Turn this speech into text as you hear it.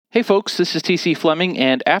Hey folks, this is TC Fleming,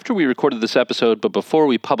 and after we recorded this episode, but before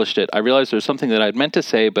we published it, I realized there was something that I'd meant to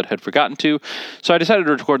say but had forgotten to, so I decided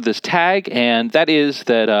to record this tag, and that is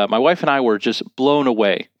that my wife and I were just blown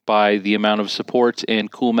away by the amount of support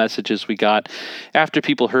and cool messages we got after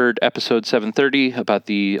people heard episode 730 about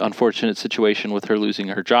the unfortunate situation with her losing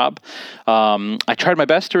her job. I tried my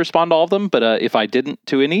best to respond to all of them, but if I didn't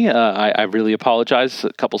to any, I really apologize.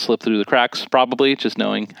 A couple slipped through the cracks, probably, just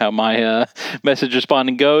knowing how my message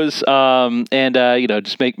responding goes.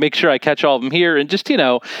 Just make sure I catch all of them here, and just,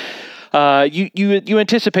 you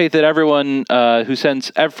anticipate that everyone who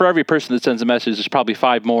sends, for every person that sends a message, there's probably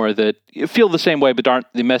 5 more that feel the same way but aren't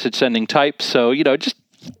the message sending type. So, just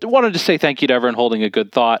wanted to say thank you to everyone holding a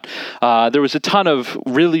good thought. There was a ton of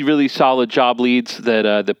really, really solid job leads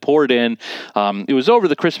that poured in. It was over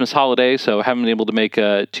the Christmas holiday, so haven't been able to make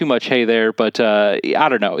too much hay there. But I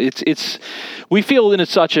don't know. We feel in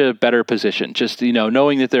such a better position, just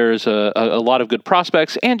knowing that there's a lot of good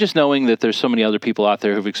prospects, and just knowing that there's so many other people out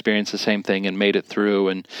there who've experienced the same thing and made it through,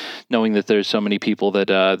 and knowing that there's so many people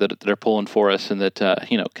that are pulling for us and that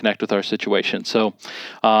connect with our situation. So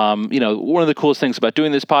one of the coolest things about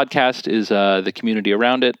doing this podcast is the community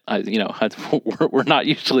around it. We're not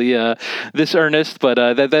usually this earnest, but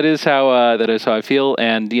that is how I feel.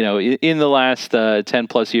 And in the last 10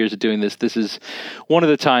 plus years of doing this, this is one of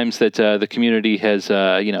the times that the community has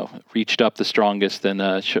reached up the strongest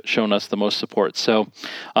and shown us the most support. So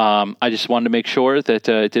I just wanted to make sure that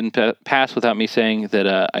it didn't pass without me saying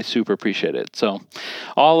that I super appreciate it. So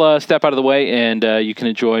I'll step out of the way, and you can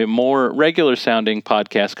enjoy more regular sounding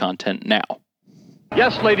podcast content now.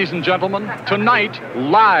 Yes, ladies and gentlemen, tonight,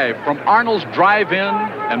 live from Arnold's Drive-In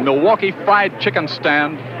and Milwaukee Fried Chicken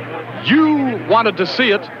Stand, You Wanted to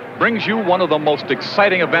See It brings you one of the most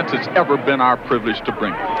exciting events it's ever been our privilege to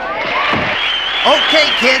bring. Okay,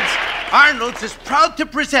 kids, Arnold's is proud to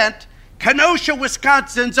present Kenosha,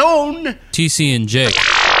 Wisconsin's own TC and Jake.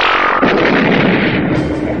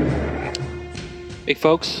 Hey,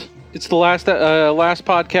 folks, it's the last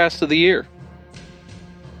podcast of the year.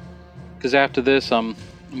 Because after this, I'm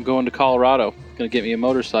going to Colorado. Gonna get me a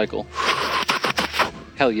motorcycle.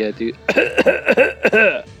 Hell yeah, dude.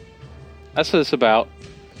 That's what it's about.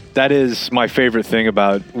 That is my favorite thing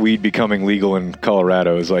about weed becoming legal in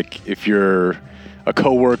Colorado. Is like if you're a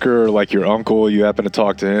coworker or like your uncle, you happen to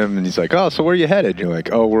talk to him, and he's like, "Oh, so where are you headed?" And you're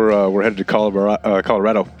like, "Oh, we're headed to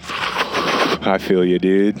Colorado." I feel you,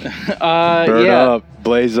 dude. Burn up,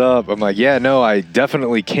 blaze up. I'm like, yeah, no, I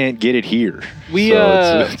definitely can't get it here.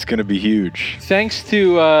 It's going to be huge. Thanks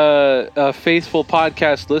to a faithful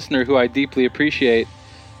podcast listener who I deeply appreciate,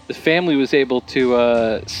 the family was able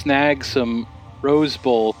to snag some Rose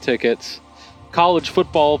Bowl tickets, college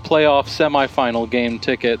football playoff semifinal game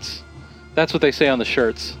tickets. That's what they say on the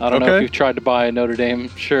shirts. I don't know if you've tried to buy a Notre Dame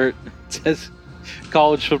shirt. It says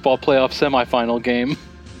college football playoff semifinal game.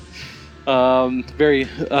 A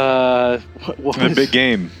big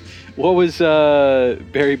game. What was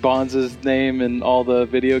Barry Bonds' name in all the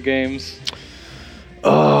video games?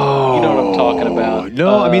 Oh, you know what I'm talking about.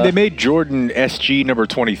 No, they made Jordan SG number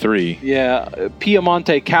 23. Yeah,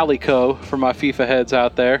 Piemonte Calico for my FIFA heads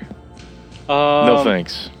out there. No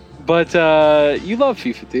thanks. But you love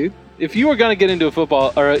FIFA, dude. If you were gonna get into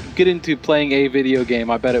football or get into playing a video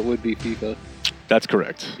game, I bet it would be FIFA. That's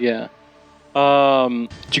correct. Yeah.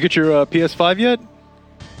 Did you get your PS5 yet?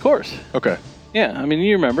 Of course. Okay. Yeah,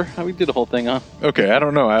 you remember. We did a whole thing, huh? Okay, I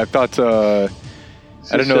don't know. I thought, I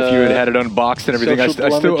don't know if you had it unboxed and everything. I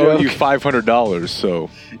still owe you $500, so.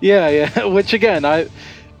 Yeah, which again,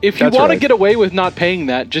 if you want to get away with not paying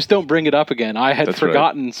that, just don't bring it up again. I had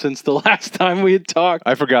forgotten since the last time we had talked.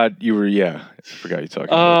 I forgot you talking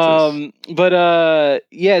about this. But,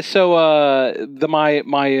 so,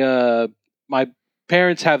 my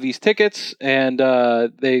parents have these tickets, and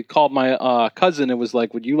they called my cousin and was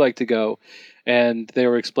like, would you like to go? And they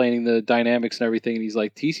were explaining the dynamics and everything, and he's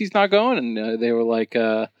like, TC's not going? And they were like,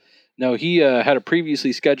 no, he had a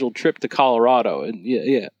previously scheduled trip to Colorado. And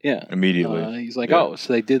yeah. Immediately. He's like, oh,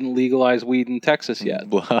 so they didn't legalize weed in Texas yet.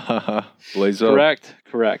 Blaze up.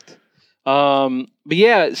 Correct. But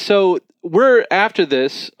yeah, so we're after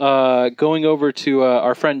this going over to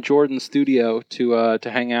our friend Jordan's studio to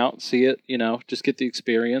hang out, see it, just get the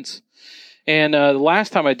experience. And the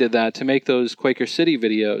last time I did that to make those Quaker City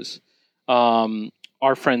videos,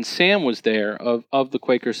 our friend Sam was there of the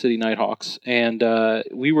Quaker City Nighthawks, and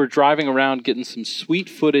we were driving around getting some sweet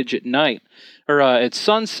footage at night or at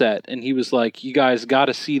sunset, and he was like, "You guys got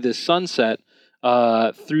to see this sunset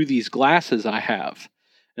through these glasses I have."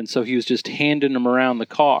 And so he was just handing them around the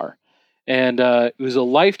car. And it was a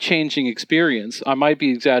life-changing experience. I might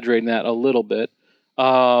be exaggerating that a little bit.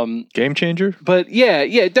 Game changer? But yeah,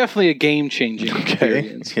 definitely a game-changing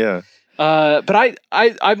experience. Yeah. But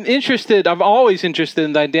I'm interested. I'm always interested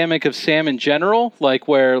in the dynamic of Sam in general, like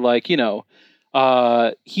where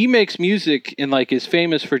he makes music and like is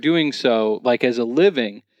famous for doing so, like as a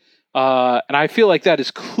living. And I feel like that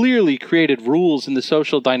has clearly created rules in the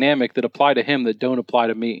social dynamic that apply to him that don't apply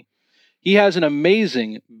to me. He has an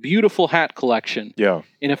amazing, beautiful hat collection. Yeah.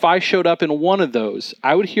 And if I showed up in one of those,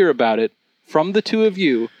 I would hear about it from the two of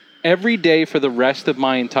you every day for the rest of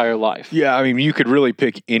my entire life. Yeah, I mean, you could really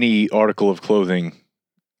pick any article of clothing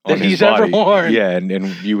on that his he's body. ever worn. Yeah, and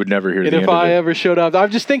you would never hear and the end if I of it. ever showed up,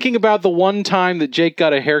 I'm just thinking about the one time that Jake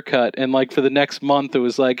got a haircut, and like for the next month, it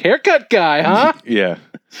was like, haircut guy, huh? Yeah.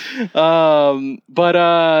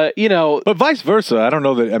 But vice versa. I don't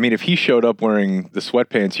know that. I mean, if he showed up wearing the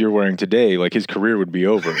sweatpants you're wearing today, like his career would be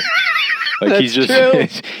over. Like he's just true.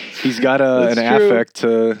 he's got an affect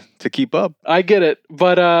to keep up. I get it,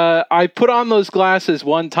 but I put on those glasses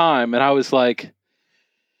one time, and I was like,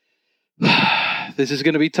 this is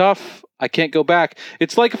gonna be tough. I can't go back.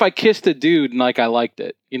 It's like if I kissed a dude and like I liked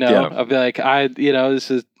it, Yeah. I'd be like, this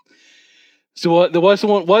is. So that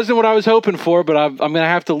wasn't what I was hoping for, but I'm gonna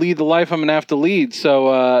have to lead the life I'm gonna have to lead.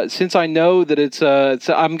 So since I know that it's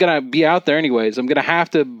I'm gonna be out there anyways, I'm gonna have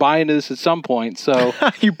to buy into this at some point. So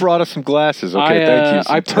You brought us some glasses. Okay, thank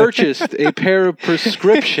you. I purchased a pair of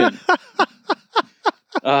prescription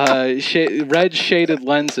red shaded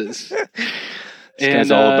lenses,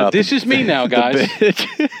 and all about this is me now, guys.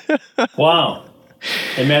 Wow,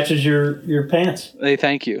 it matches your pants. Hey,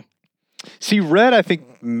 thank you. See, red, I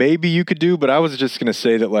think maybe you could do, but I was just going to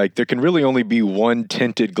say that, like, there can really only be one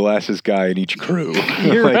tinted glasses guy in each crew.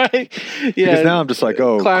 You're Like, right. Yeah, because now I'm just like,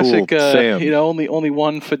 oh, classic. cool, Sam. Only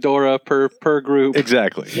one fedora per group.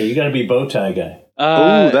 Exactly. Yeah, you got to be bow tie guy.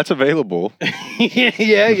 Oh, that's available.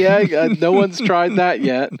 yeah. No one's tried that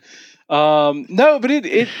yet. No, but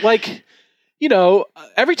it like,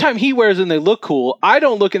 every time he wears them, they look cool. I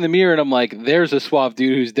don't look in the mirror and I'm like, there's a suave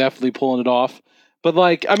dude who's definitely pulling it off. But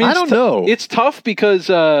like, I mean, I don't know. It's tough because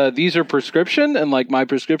these are prescription and like my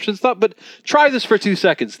prescription stuff. But try this for 2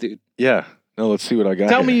 seconds, dude. Yeah. No, let's see what I got.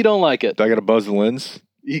 Tell here. me you don't like it. Do I got to buzz the lens?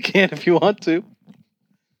 You can if you want to.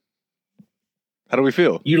 How do we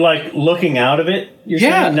feel? You like looking out of it? You're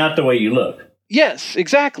saying not the way you look. Yes,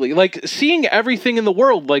 exactly. Like seeing everything in the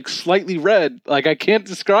world like slightly red. Like I can't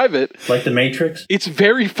describe it. Like the Matrix? It's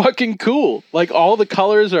very fucking cool. Like all the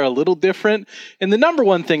colors are a little different. And the number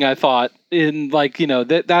one thing I thought in like,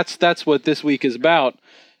 that's what this week is about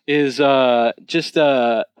is I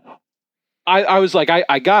was like,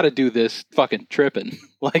 I gotta do this fucking tripping.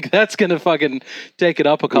 Like that's gonna fucking take it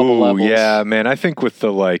up a couple levels. Yeah, man. I think with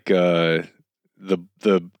the like the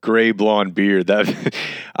gray blonde beard, that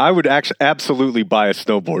I would actually absolutely buy a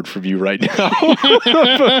snowboard from you right now.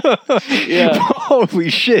 Yeah. Holy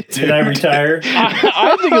shit. Did I retire?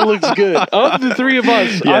 I think it looks good. Of the three of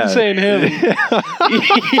us, Yeah. I'm saying him.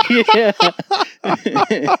 Yeah.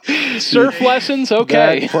 Surf lessons,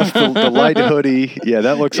 okay. That plus the light hoodie. Yeah,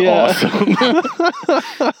 that looks Yeah. awesome.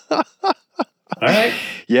 All right.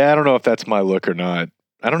 Yeah, I don't know if that's my look or not.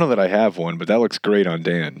 I don't know that I have one, but that looks great on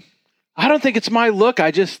Dan. I don't think it's my look.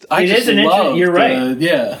 I just It is an love You're right.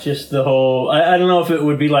 Yeah. Just the whole. I don't know if it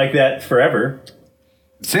would be like that forever.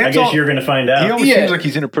 I guess you're going to find He out. always Yeah. seems like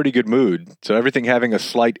he's in a pretty good mood. So everything having a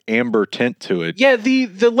slight amber tint to it. Yeah, the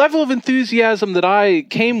level of enthusiasm that I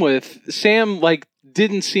came with, Sam like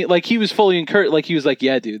didn't seem like he was fully encouraged. Like he was like,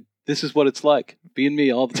 "Yeah, dude, this is what it's like being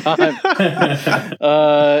me all the time."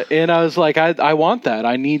 And I was like, I want that.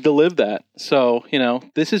 I need to live that. So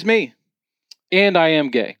this is me, and I am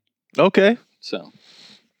gay. Okay. So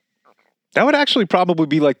That would actually probably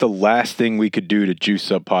be like the last thing we could do to juice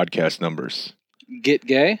up podcast numbers. get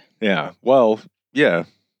gay. Yeah. Well, yeah.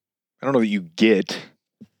 I don't know that you get,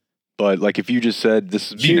 but like if you just said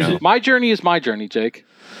this is Choose it. My journey is my journey, Jake.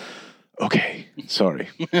 Okay. Sorry.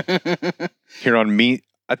 Here on me,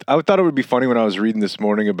 I thought it would be funny when I was reading this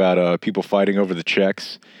morning about people fighting over the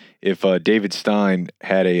checks. If David Stein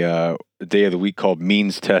had a day of the week called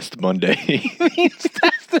Means Test Monday. Means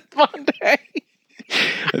tested Monday.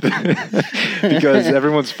 Because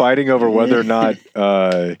everyone's fighting over whether or not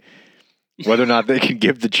they can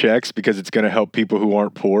give the checks because it's going to help people who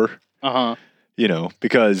aren't poor.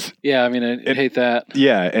 Because Yeah, I mean, I hate that.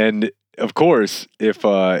 yeah, and of course, if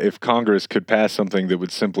Congress could pass something that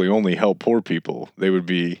would simply only help poor people, they would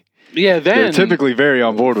be. Yeah, They're then typically very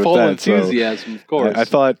on board with full that. so enthusiasm, of course. I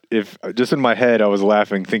thought if just in my head I was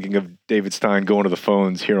laughing thinking of David Stein going to the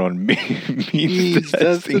phones here on Means Means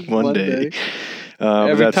Testing Tested Monday.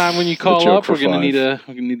 Every time when you call up, we're gonna need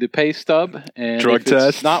a pay stub and drug if it's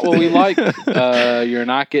test. not what we like, you're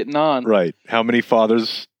not getting on. Right. How many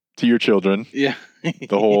fathers to your children? Yeah.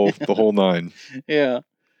 The whole nine. Yeah.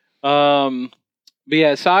 But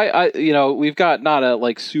yeah, so I we've got not a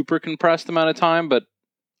like super compressed amount of time, but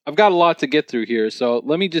I've got a lot to get through here. So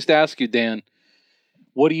let me just ask you, Dan,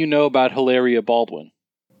 what do you know about Hilaria Baldwin?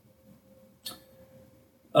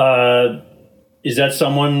 Is that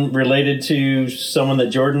someone related to someone that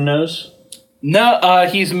Jordan knows? No,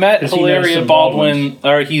 he's met Hilaria Baldwin, Baldwins.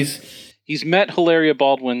 or he's met Hilaria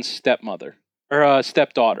Baldwin's stepmother or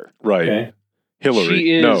stepdaughter. Right. Okay.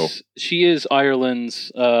 Hillary. She is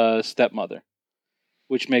Ireland's stepmother,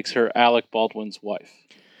 which makes her Alec Baldwin's wife.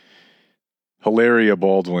 Hilaria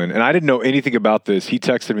Baldwin. And I didn't know anything about this. He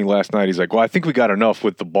texted me last night. He's like, well, I think we got enough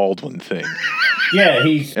with the Baldwin thing. Yeah,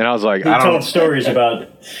 and I was like, he I don't told know. Stories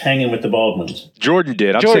about hanging with the Baldwins. Jordan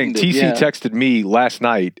did. I'm Jordan saying did, TC yeah. texted me last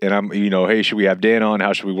night, and I'm, hey, should we have Dan on?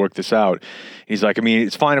 How should we work this out? He's like, I mean,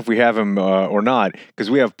 it's fine if we have him or not,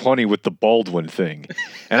 because we have plenty with the Baldwin thing.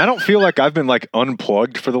 And I don't feel like I've been like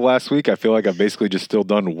unplugged for the last week. I feel like I've basically just still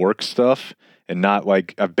done work stuff and not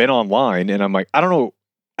like I've been online, and I'm like, I don't know.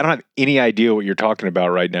 I don't have any idea what you're talking about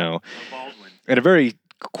right now. And a very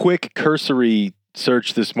quick cursory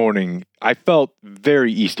search this morning, I felt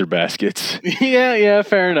very Easter baskets. Yeah,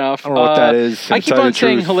 fair enough. I don't know what that is. I To keep tell you on the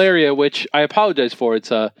saying truth, Hilaria, which I apologize for.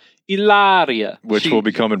 It's Ilaria. which She will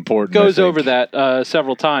become important. I goes think. over that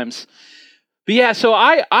several times. But yeah, so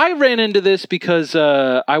I ran into this because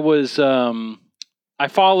I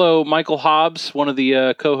follow Michael Hobbs, one of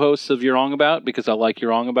the co-hosts of You're Wrong About, because I like You're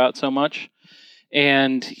Wrong About so much.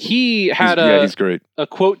 And he had he's great. a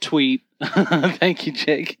quote tweet. Thank you,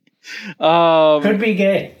 Jake. Could be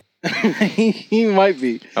gay. He might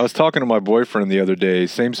be. I was talking to my boyfriend the other day.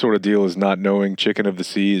 Same sort of deal as not knowing chicken of the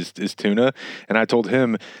sea is tuna. And I told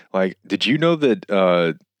him, like, did you know that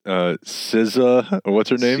SZA, or what's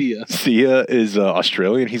her name? Sia is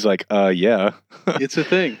Australian. He's like, yeah. It's a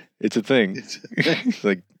thing. It's a thing. It's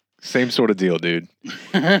like, same sort of deal, dude.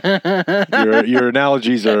 Your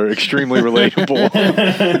analogies are extremely relatable.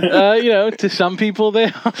 To some people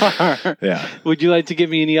they are. Yeah. Would you like to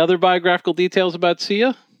give me any other biographical details about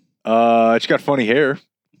Sia? She got funny hair.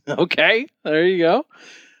 Okay, there you go.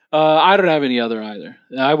 I don't have any other either.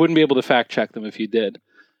 I wouldn't be able to fact check them if you did.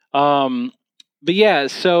 But yeah,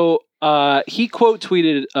 so he quote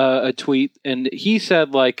tweeted a tweet, and he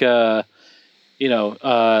said like,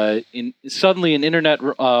 suddenly an internet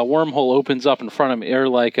wormhole opens up in front of me, or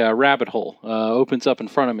like a rabbit hole opens up in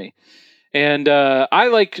front of me. And I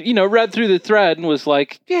read through the thread and was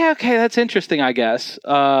like, yeah, okay, that's interesting, I guess.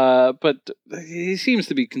 But he seems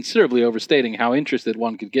to be considerably overstating how interested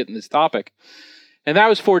one could get in this topic. And that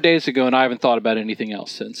was 4 days ago, and I haven't thought about anything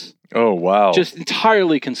else since. Oh, wow. Just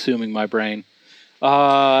entirely consuming my brain.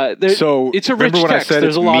 So it's a rich remember when text. I said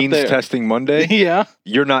There's it's a lot means there. testing Monday? Yeah.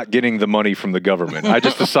 You're not getting the money from the government. I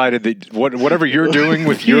just decided that whatever you're doing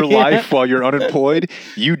with your life while you're unemployed,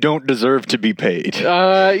 you don't deserve to be paid.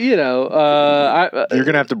 You're You're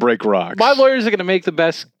going to have to break rocks. My lawyers are going to make the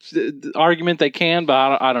best argument they can,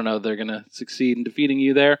 but I don't know if they're going to succeed in defeating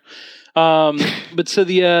you there. But so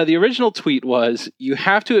the original tweet was, you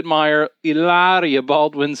have to admire Hilaria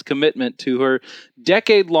Baldwin's commitment to her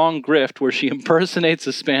decade-long grift where she impersonates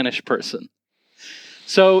a Spanish person.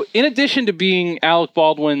 So in addition to being Alec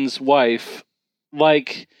Baldwin's wife,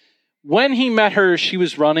 like when he met her, she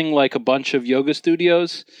was running like a bunch of yoga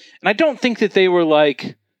studios. And I don't think that they were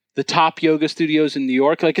like the top yoga studios in New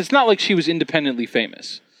York. Like it's not like she was independently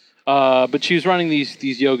famous. But she was running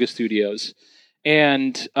these yoga studios.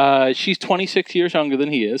 And she's 26 years younger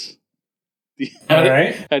than he is. All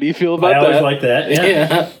right. How do you feel about I that? always like that.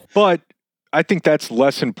 Yeah. But I think that's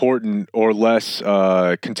less important or less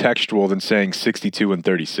contextual than saying 62 and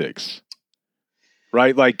 36.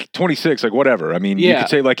 Right? Like 26, like whatever. I mean, you could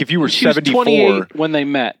say like if you were she was 74. 28 when they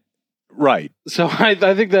met. Right. So I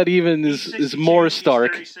think that even is more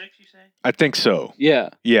stark. 36, you say? I think so. Yeah.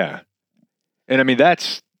 Yeah. And I mean,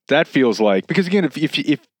 that feels like, because again,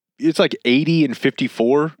 if it's like 80 and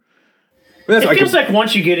 54. It feels like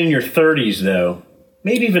once you get in your 30s, though,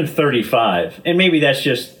 maybe even 35, and maybe that's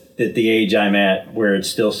just at the age I'm at where it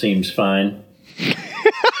still seems fine.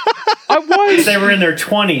 If they were in their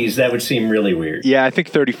 20s, that would seem really weird. Yeah, I think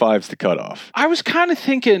 35 is the cutoff. I was kind of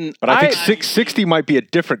thinking, But I think 60 might be a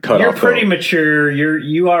different cutoff. You're pretty though. mature.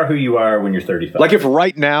 You are who you are when you're 35. Like if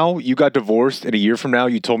right now you got divorced and a year from now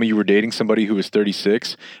you told me you were dating somebody who was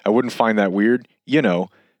 36, I wouldn't find that weird,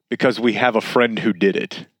 because we have a friend who did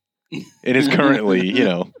it. It is currently,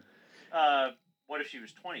 What if she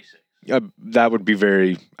was 26? That would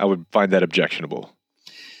be I would find that objectionable.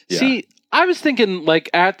 Yeah. See, I was thinking like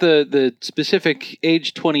at the specific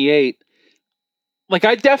age 28, like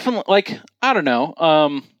I definitely like I don't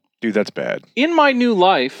know. Dude, that's bad. In my new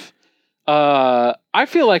life, I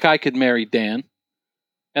feel like I could marry Dan,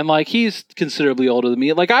 and like he's considerably older than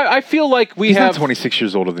me. Like I feel like He's not 26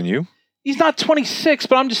 years older than you. He's not 26,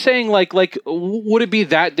 but I'm just saying, like, would it be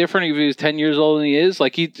that different if he was 10 years older than he is?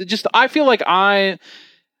 Like, I feel like I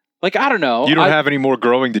don't know. You don't have any more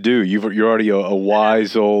growing to do. You're already a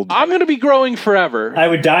wise old. I'm going to be growing forever. I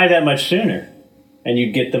would die that much sooner, and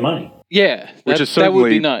you'd get the money. Yeah, which is certainly that would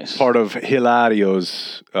be nice. Part of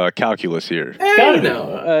Hilario's calculus here. Gotta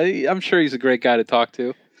know. I'm sure he's a great guy to talk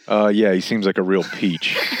to. Yeah, he seems like a real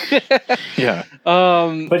peach. Yeah.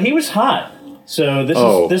 But he was hot. So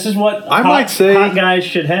this is what might say hot guys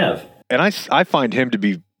should have. And I find him to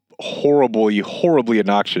be horribly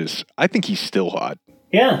obnoxious. I think he's still hot.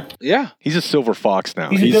 Yeah. Yeah. He's a silver fox now.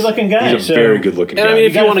 He's a good-looking guy. He's a very good-looking guy. And I mean,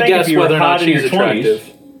 if you want to guess whether or not she's attractive.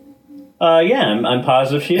 I'm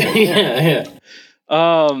positive she is.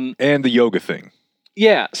 Yeah. And the yoga thing.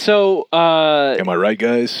 Yeah, so... am I right,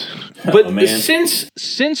 guys? But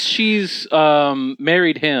since she's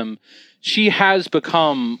married him, she has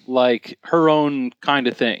become, like, her own kind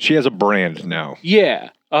of thing. She has a brand now. Yeah.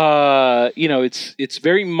 It's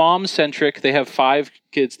very mom-centric. They have 5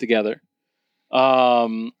 kids together.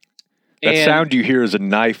 That sound you hear is a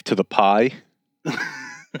knife to the pie.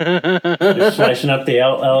 Just slicing up the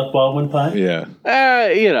Alec Baldwin pie? Yeah.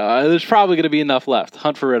 There's probably going to be enough left.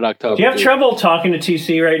 Hunt for Red October. Do you have trouble talking to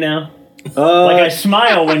TC right now? Like I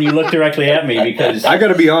smile when you look directly at me because I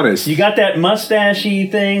gotta be honest. You got that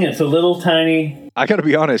mustachy thing. It's a little tiny. I gotta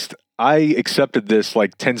be honest. I accepted this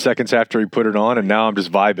like 10 seconds after he put it on, and now I'm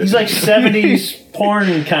just vibing. He's like 70s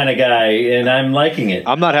porn kind of guy, and I'm liking it.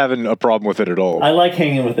 I'm not having a problem with it at all. I like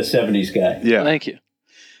hanging with a 70s guy. Yeah. Thank you.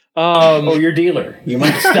 Your dealer. You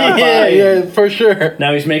might stop by. Yeah, for sure.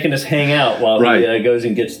 Now he's making us hang out while he goes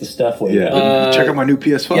and gets the stuff later. Yeah. Check out my new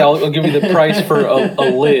PS5. Yeah, I'll give you the price for a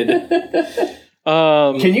lid.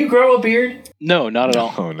 Can you grow a beard? No, not at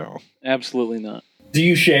all. Oh, no. Absolutely not. Do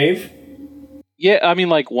you shave? Yeah, I mean,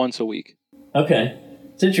 like once a week. Okay,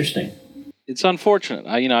 it's interesting. It's unfortunate.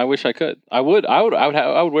 I wish I could. I would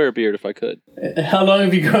wear a beard if I could. How long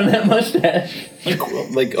have you grown that mustache?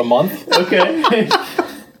 Like a month. Okay.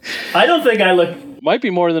 I don't think I might be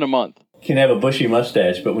more than a month. Can have a bushy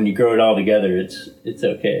mustache, but when you grow it all together, it's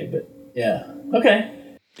okay. But yeah,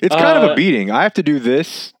 okay. It's kind of a beating. I have to do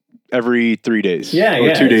this every 3 days.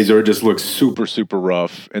 Or 2 days, or it just looks super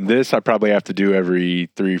rough. And this I probably have to do every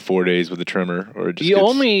 3-4 days with a trimmer. Or it just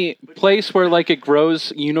only place where like it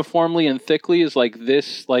grows uniformly and thickly is like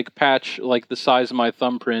this like patch, like the size of my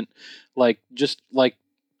thumbprint, like just like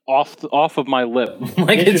off of my lip.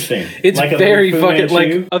 Like interesting. It's like very fucking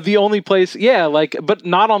like the only place. Yeah, like but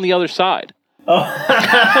not on the other side. Oh.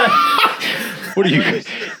 What are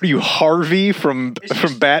you, Harvey from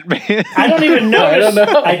Batman? I don't even notice.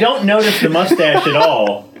 I don't notice the mustache at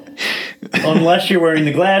all, unless you're wearing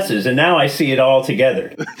the glasses. And now I see it all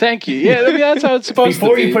together. Thank you. Yeah, I mean, that's how it's supposed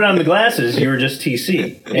Before to be. you put on the glasses, you were just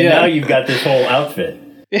TC, and now you've got this whole outfit.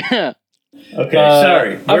 Yeah. Okay,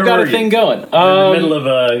 sorry. I've got a thing going. We're in the middle of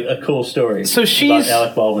a cool story. So she's about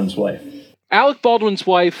Alec Baldwin's wife. Alec Baldwin's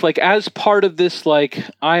wife, like as part of this, like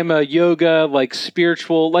I'm a yoga, like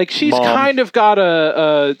spiritual, like she's Mom. kind of got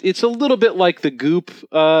it's a little bit like the Goop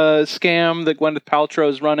scam that Gwyneth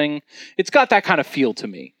Paltrow's running. It's got that kind of feel to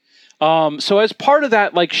me. So as part of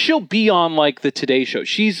that, like she'll be on like the Today Show.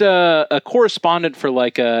 She's a correspondent for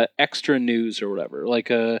like Extra News or whatever, like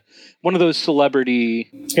one of those celebrity.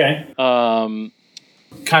 Okay. Kind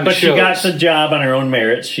of But she shows. got the job on her own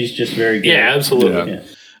merits. She's just very good. Yeah, absolutely.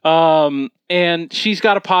 Yeah. And she's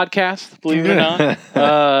got a podcast, believe it or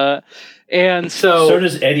not. And So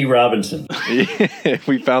does Eddie Robinson.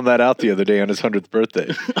 We found that out the other day on his 100th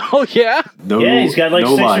birthday. oh yeah, Yeah, he's got like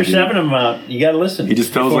no 6 lie, or dude. 7 of them out. You got to listen. He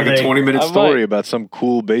just tells before like a they- 20-minute I Story might. about some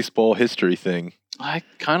cool baseball history thing. I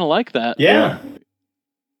kind of like that. Yeah.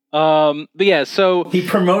 But yeah, so He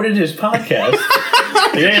promoted his podcast.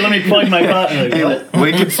 Hey, let me plug my podcast.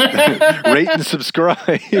 Lincoln's Rate and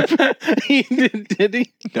subscribe. he did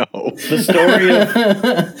he? No.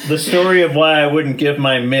 The story of why I wouldn't give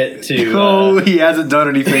my mitt to Oh, he hasn't done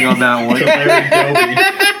anything on that one. Larry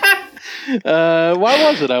Doby.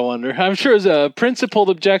 Why was it? I wonder. I'm sure it was a principled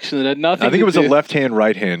objection that had nothing. I think to it was do. a left-hand,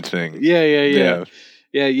 right-hand thing. Yeah.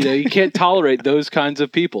 Yeah, you can't tolerate those kinds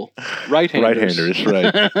of people. Right-handers.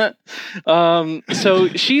 Right-handers, right. So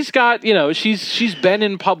she's got, she's been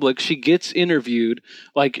in public. She gets interviewed.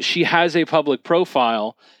 Like she has a public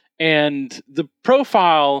profile, and the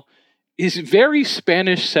profile is very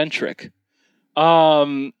Spanish centric.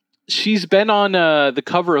 She's been on the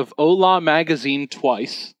cover of Hola magazine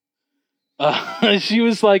twice. She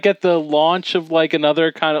was like at the launch of like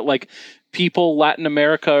another kind of like People Latin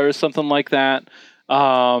America or something like that.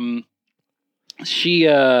 She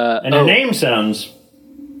and her name sounds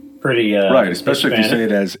pretty right, especially Hispanic. if you say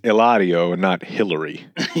it as Eladio and not Hillary.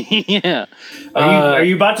 Yeah. Are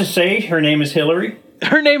you about to say her name is Hillary?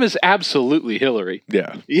 Her name is absolutely Hillary.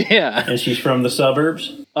 Yeah. Yeah. And she's from the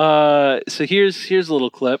suburbs? So here's a little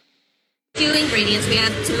clip. Few ingredients. We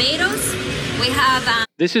have tomatoes. We have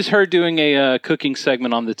This is her doing a cooking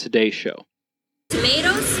segment on the Today Show.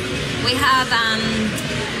 tomatoes. We have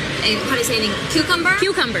how do you say it?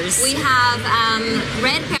 Cucumbers. We have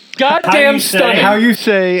red pepper. Goddamn stunning. How you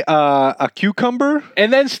say a cucumber?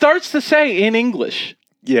 And then starts to say in English.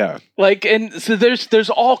 Yeah. Like, and so there's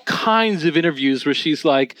all kinds of interviews where she's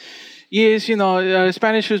like, yes,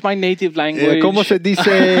 Spanish was my native language. ¿Cómo se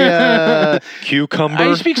dice cucumber?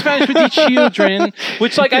 I speak Spanish with the children,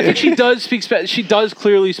 which, like, I think she does speak Spanish. She does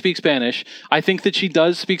clearly speak Spanish. I think that she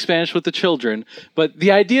does speak Spanish with the children. But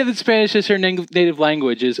the idea that Spanish is her native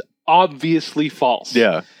language is obviously false.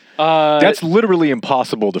 Yeah. That's literally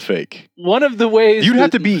impossible to fake. One of the ways You'd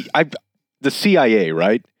have to be the CIA,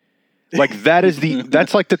 right? Like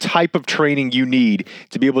that's like the type of training you need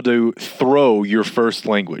to be able to throw your first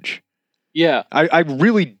language. Yeah. I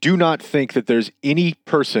really do not think that there's any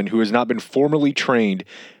person who has not been formally trained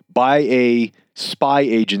by a spy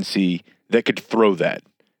agency that could throw that.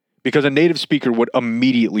 Because a native speaker would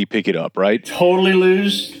immediately pick it up, right? Totally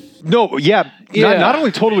lose? No, yeah. Not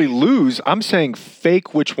only totally lose, I'm saying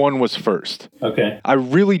fake which one was first. Okay. I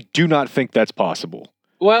really do not think that's possible.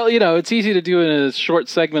 Well, it's easy to do in a short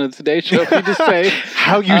segment of Today's Show. If you just say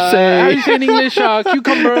how you say in English,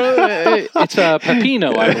 cucumber. It's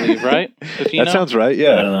pepino, I believe, right? Pepino? That sounds right.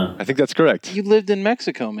 Yeah, I don't know. I think that's correct. You lived in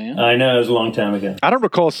Mexico, man. I know, it was a long time ago. I don't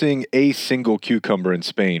recall seeing a single cucumber in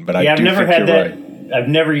Spain, but Yeah, I do I've never think had you're that. right. I've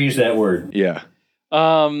never used that word. Yeah.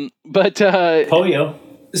 But Pollo.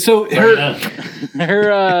 so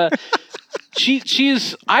her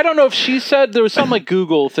she's I don't know if she said there was some like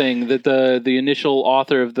Google thing that the initial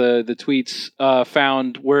author of the tweets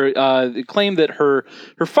found where it claimed that her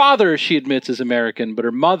father, she admits, is American, but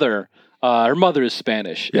her mother is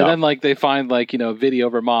Spanish. Yeah. And then like they find like a video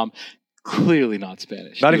of her mom, clearly not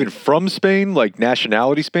Spanish. Not even from Spain, like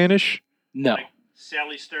nationality Spanish? No.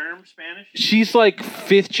 Sally Sturm, Spanish? She's like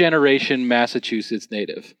 5th generation Massachusetts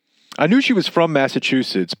native. I knew she was from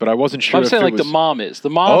Massachusetts, but I wasn't sure I'm if saying it like was... the mom is. The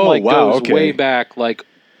mom goes okay. way back, like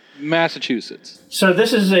Massachusetts. So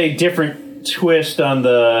this is a different twist on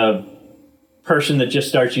the person that just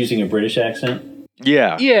starts using a British accent?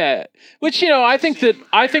 Yeah. Yeah, which I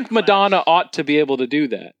think Madonna ought to be able to do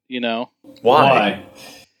that. Why?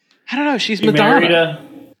 I don't know. She's You Madonna. married a...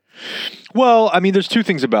 Well, I mean, there's two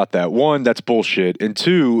things about that. One, that's bullshit. And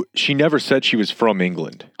two, she never said she was from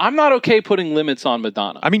England. I'm not okay putting limits on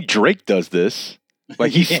Madonna. I mean, Drake does this.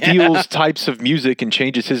 Like, he steals types of music and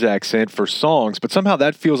changes his accent for songs, but somehow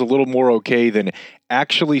that feels a little more okay than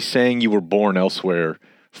actually saying you were born elsewhere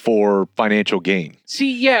for financial gain.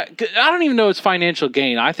 See, yeah, I don't even know it's financial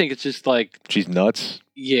gain. I think it's just like, She's nuts.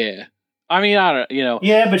 yeah. I mean, I don't,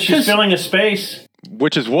 Yeah, but she's filling a space.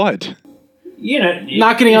 Which is what?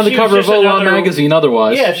 Not getting on the she was cover of just Hola another- magazine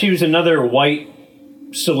otherwise. Yeah, if she was another white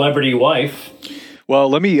celebrity wife.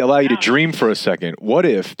 Well, let me allow you to dream for a second. What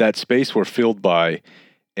if that space were filled by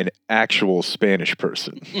an actual Spanish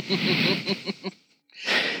person?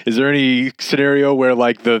 Is there any scenario where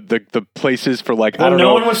like the places for like, I don't no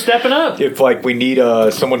know. one was stepping up. If like we need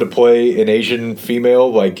someone to play an Asian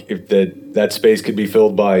female, like if that space could be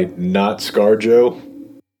filled by not ScarJo.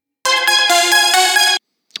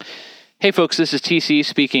 Hey folks, this is TC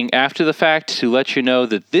speaking after the fact to let you know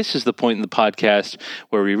that this is the point in the podcast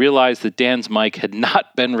where we realized that Dan's mic had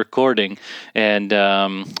not been recording and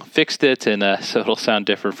fixed it, and so it'll sound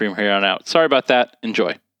different from here on out. Sorry about that.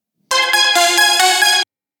 Enjoy.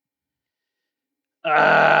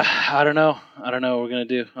 I don't know what we're going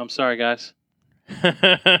to do. I'm sorry, guys.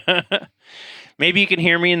 Maybe you can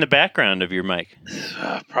hear me in the background of your mic.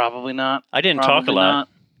 Probably not. I didn't talk a lot.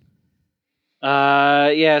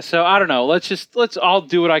 Yeah, so I don't know. I'll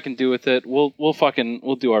do what I can do with it. We'll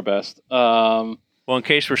do our best. Well, in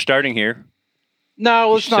case we're starting here.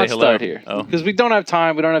 No, let's not start here. Oh. Because we don't have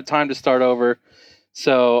time. We don't have time to start over.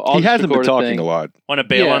 So I'll He just hasn't been record talking thing. a lot. Want to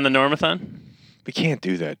bail Yeah. on the Normathon? We can't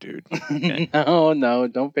do that, dude. No,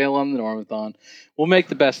 don't bail on the Normathon. We'll make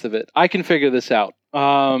the best of it. I can figure this out.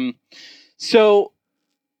 So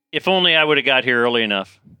If only I would have got here early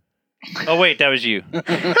enough. Oh, wait, that was you.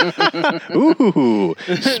 Ooh,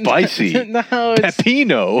 spicy. No, it's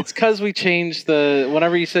Pepino. it's because we changed the.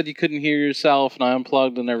 Whenever you said you couldn't hear yourself, and I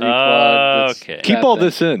unplugged and I replugged. Okay. Keep all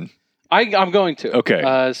this in. I'm going to.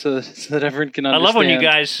 Okay. So that everyone can I understand. love when you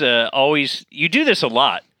guys you do this a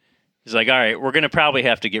lot. It's like, all right, we're going to probably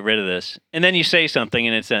have to get rid of this. And then you say something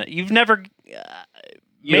and it's you've never,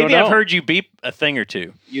 You don't maybe I've know. heard you beep a thing or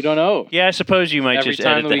two. You don't know. Yeah, I suppose you might Every just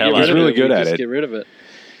time edit that the we hell get out rid of of it. really it, good we at just it. Get rid of it.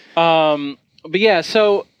 But yeah,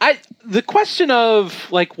 so the question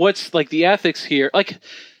of like what's like the ethics here, like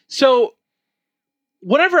so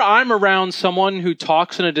whenever I'm around someone who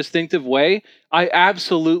talks in a distinctive way, I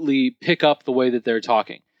absolutely pick up the way that they're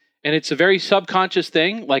talking. And it's a very subconscious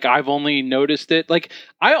thing. Like I've only noticed it. Like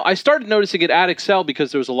I started noticing it at Excel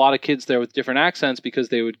because there was a lot of kids there with different accents because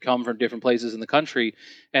they would come from different places in the country.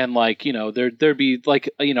 And like, you know, there'd be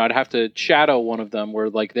like, you know, I'd have to shadow one of them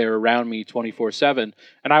where like they're around me 24/7.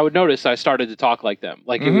 And I would notice I started to talk like them.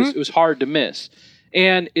 Like it was hard to miss.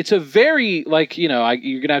 And it's a very like, you know,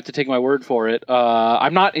 you're gonna have to take my word for it.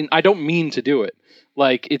 I don't mean to do it.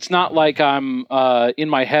 Like it's not like I'm in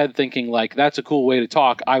my head thinking like that's a cool way to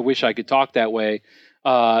talk. I wish I could talk that way,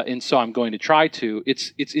 and so I'm going to try to.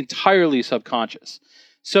 It's entirely subconscious.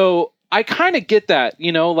 So I kind of get that,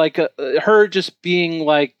 you know, like her just being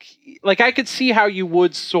like I could see how you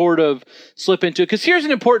would sort of slip into it. Because here's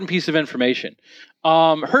an important piece of information.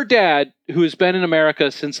 Her dad, who has been in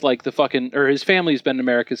America since like his family's been in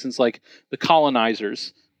America since like the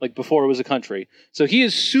colonizers, like before it was a country. So he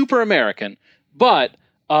is super American. But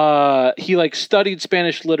he like studied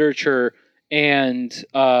Spanish literature, and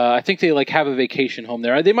I think they like have a vacation home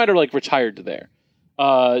there. They might have like retired to there.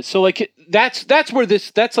 So like that's where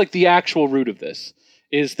that's like the actual root of this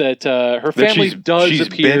is that her family does she's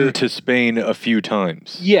appear. been to Spain a few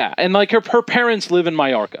times. Yeah, and like her parents live in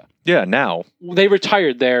Mallorca. Yeah, now. They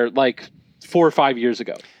retired there like 4 or 5 years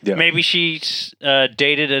ago. Yeah. Maybe she's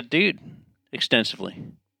dated a dude extensively.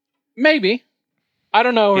 Maybe. I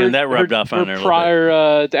don't know. Yeah, that rubbed off on her a little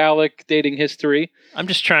prior to Alec dating history. I'm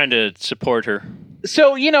just trying to support her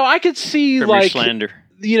So, you know, I could see from your like, slander.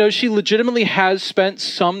 you know, she legitimately has spent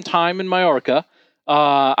some time in Mallorca.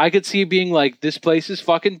 I could see being like, this place is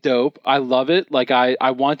fucking dope. I love it. Like,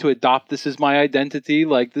 I want to adopt this as my identity.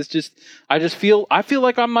 Like, I feel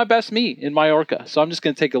like I'm my best me in Mallorca. So I'm just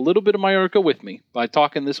going to take a little bit of Mallorca with me by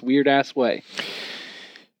talking this weird ass way.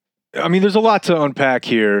 I mean, there's a lot to unpack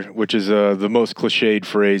here, which is the most cliched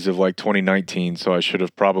phrase of like 2019, so I should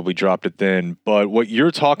have probably dropped it then. But what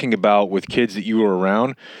you're talking about with kids that you were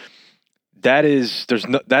around, that is,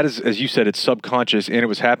 as you said, it's subconscious, and it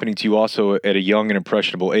was happening to you also at a young and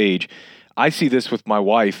impressionable age. I see this with my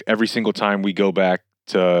wife every single time we go back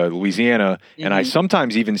to Louisiana, and I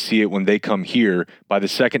sometimes even see it when they come here. By the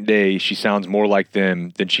second day, she sounds more like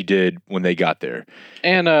them than she did when they got there.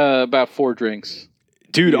 And about 4 drinks.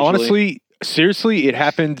 Dude, usually. honestly, seriously, it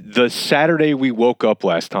happened the Saturday we woke up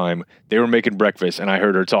last time. They were making breakfast, and I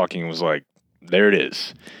heard her talking and was like, there it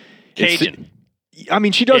is. Cajun. I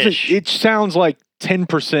mean, she doesn't, Ish. it sounds like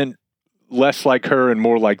 10% less like her and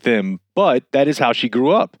more like them, but that is how she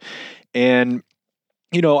grew up. And,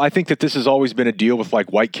 you know, I think that this has always been a deal with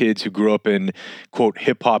like white kids who grew up in, quote,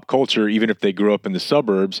 hip hop culture, even if they grew up in the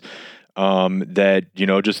suburbs. That, you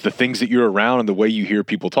know, just the things that you're around and the way you hear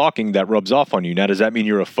people talking, that rubs off on you. Now, does that mean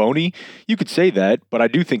you're a phony? You could say that, but I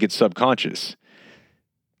do think it's subconscious.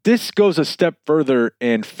 This goes a step further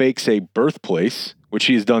and fakes a birthplace, which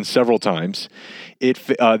she has done several times.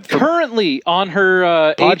 Currently on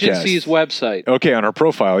her agency's website. Okay, on her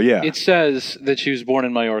profile, yeah. It says that she was born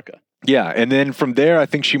in Mallorca. Yeah, and then from there, I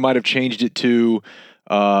think she might have changed it to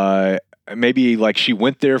maybe like she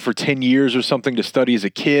went there for 10 years or something to study as a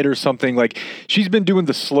kid or something. Like she's been doing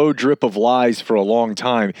the slow drip of lies for a long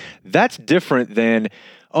time. That's different than,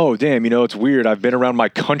 oh, damn, you know, it's weird. I've been around my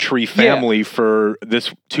country family for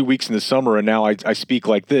this 2 weeks in the summer and now I speak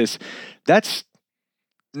like this. It's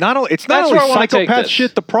not only psychopath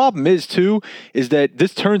shit. The problem is that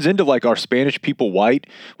this turns into like our Spanish people white,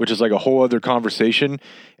 which is like a whole other conversation.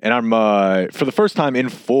 And I'm, for the first time in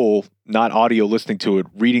full, not audio listening to it,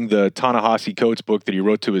 reading the Ta-Nehisi Coates book that he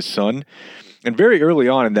wrote to his son. And very early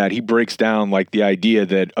on in that, he breaks down like the idea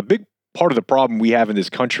that a big part of the problem we have in this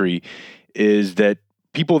country is that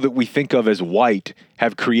people that we think of as white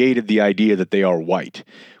have created the idea that they are white.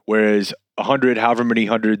 Whereas however many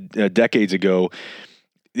hundred decades ago,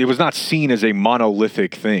 it was not seen as a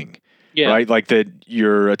monolithic thing. Yeah. Right? Like that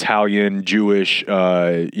you're Italian, Jewish,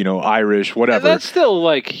 Irish, whatever. That's still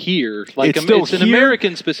like here. Like It's still it's an here?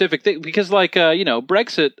 American specific thing because like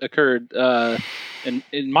Brexit occurred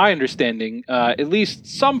in my understanding at least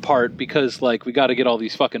some part because like we got to get all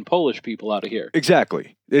these fucking Polish people out of here.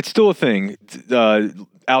 Exactly. It's still a thing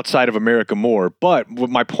outside of America more. But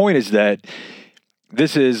my point is that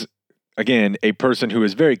this is, again, a person who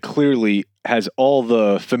is very clearly has all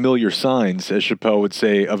the familiar signs, as Chappelle would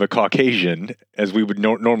say, of a Caucasian, as we would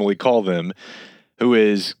normally call them, who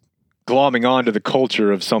is glomming onto the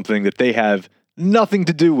culture of something that they have nothing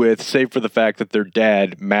to do with, save for the fact that their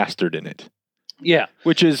dad mastered in it. Yeah.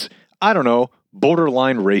 Which is, I don't know,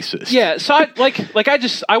 borderline racist. Yeah, so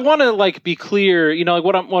I want to like be clear, like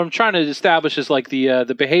what I'm trying to establish is like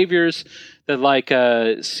the behaviors that like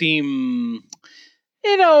seem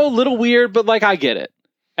a little weird, but like I get it.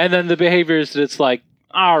 And then the behaviors that it's like,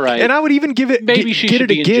 all right. And I would even give it maybe she get should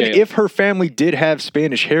it be in again jail. if her family did have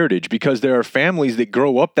Spanish heritage, because there are families that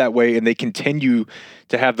grow up that way and they continue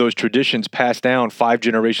to have those traditions passed down 5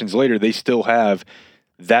 generations later. They still have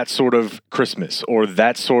that sort of Christmas or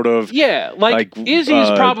that sort of like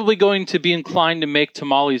Izzy's probably going to be inclined to make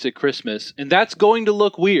tamales at Christmas, and that's going to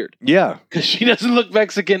look weird. Yeah, because she doesn't look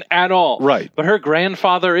Mexican at all. Right, but her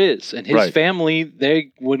grandfather is, and his family,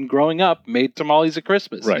 they when growing up made tamales at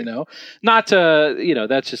Christmas. Right. Not to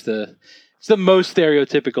that's just it's the most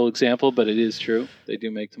stereotypical example, but it is true. They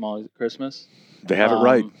do make tamales at Christmas. They have it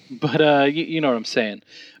right. But you know what I'm saying.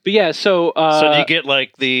 But yeah, so do you get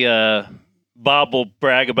like the Bob will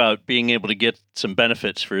brag about being able to get some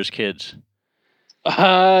benefits for his kids?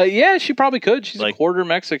 Yeah, she probably could. She's like, a quarter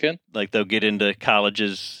Mexican. Like they'll get into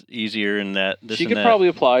colleges easier and that. She could probably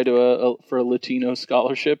apply to for a Latino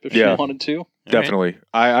scholarship if she wanted to. Definitely.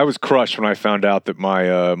 Right. I was crushed when I found out that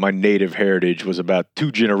my my native heritage was about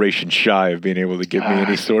 2 generations shy of being able to give me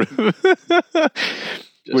any sort of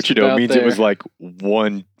which means it was like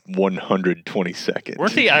 1/122nd.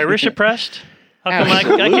 Weren't the Irish oppressed? How come I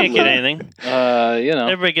can't get anything?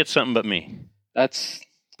 Everybody gets something but me. That's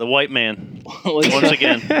the white man. Once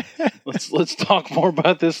again. Let's talk more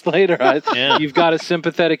about this later. You've got a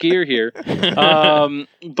sympathetic ear here.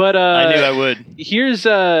 But I knew I would. Here's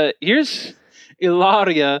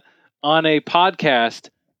Ilaria on a podcast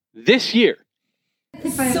this year.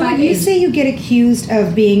 So you say you get accused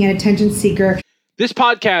of being an attention seeker. This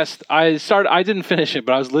podcast, I didn't finish it,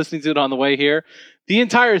 but I was listening to it on the way here. The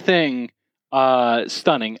entire thing,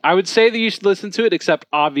 stunning. I would say that you should listen to it, except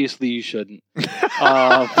obviously you shouldn't.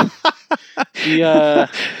 The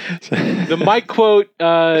mic quote,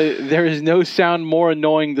 there is no sound more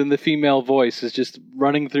annoying than the female voice, is just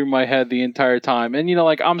running through my head the entire time. And,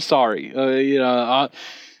 I'm sorry.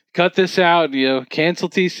 Cut this out, cancel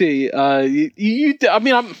TC.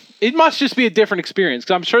 It must just be a different experience,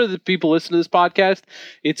 because I'm sure that people listen to this podcast.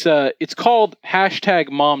 It's called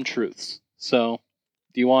 #MomTruths. So,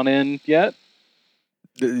 do you want in yet?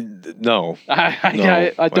 No.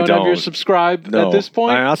 I don't have your subscribe at this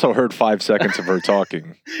point. I also heard 5 seconds of her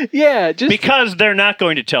talking. Yeah, just because they're not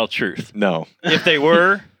going to tell truth. No. If they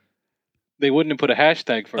were, they wouldn't have put a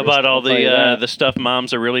hashtag for about all the stuff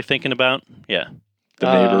moms are really thinking about. Yeah.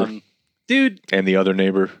 The neighbor. Dude. And the other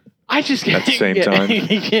neighbor. I just at the same time.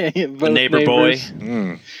 The neighbor boy.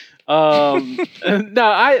 Of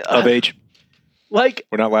age. Like,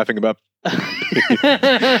 we're not laughing about.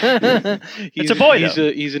 It's a boy.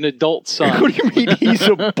 He's an adult son. What do you mean he's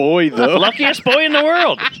a boy though? Luckiest boy in the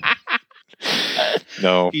world.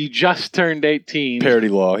 No. He just turned 18. Parody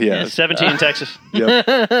law, yeah. 17 in Texas.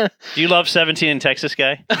 Yep. Do you love 17 in Texas,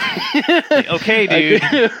 guy? Okay, dude.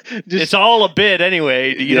 It's all a bit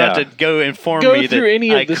anyway. You don't have to go inform me that through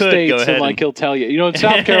any of the states and like he'll tell you. In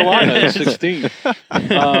South Carolina, it's 16.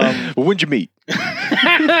 When'd you meet?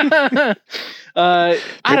 I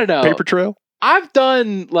don't know. Paper trail? I've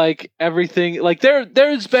done like everything. Like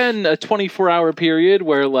there's been a 24-hour period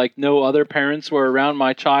where like no other parents were around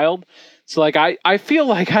my child. So like I feel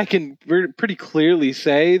like I can pretty clearly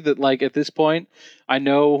say that like at this point I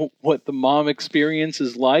know what the mom experience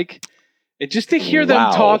is like. And just to hear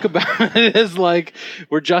them talk about it as like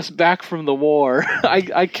we're just back from the war,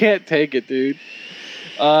 I can't take it, dude.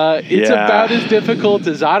 It's about as difficult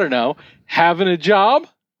as, I don't know, having a job.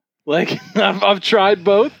 Like I've tried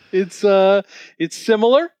both. It's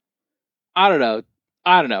similar. I don't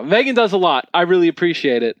know. Megan does a lot. I really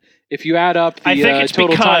appreciate it. If you add up the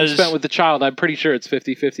total time spent with the child, I'm pretty sure it's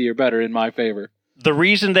 50-50 or better in my favor. The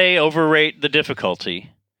reason they overrate the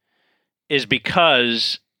difficulty is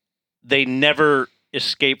because they never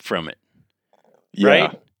escape from it. Yeah,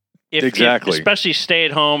 right? Exactly. Especially stay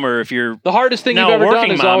at home, or if you're the hardest thing you've ever done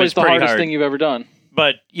is always the hardest thing you've ever done.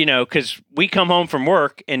 But, because we come home from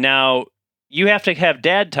work and now you have to have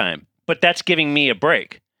dad time, but that's giving me a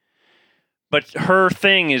break. But her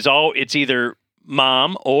thing is it's either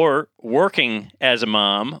mom or working as a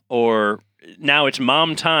mom, or now it's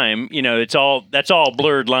mom time. That's all a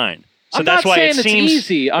blurred line. So I'm that's not why saying it it's seems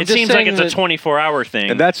easy. I'm it just seems like saying it's a 24-hour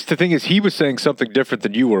thing. And that's the thing is, he was saying something different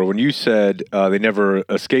than you were. When you said they never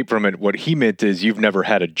escape from it, what he meant is you've never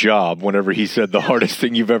had a job. Whenever he said the hardest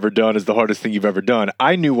thing you've ever done is the hardest thing you've ever done,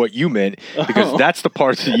 I knew what you meant, because that's the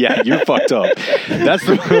part. Yeah, you're fucked up. That's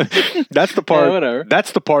the part. Yeah, whatever.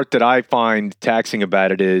 That's the part that I find taxing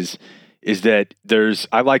about it is that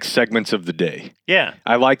I like segments of the day. Yeah.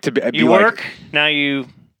 I like to be You like, work, now you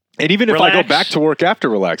and even relax. if I go back to work after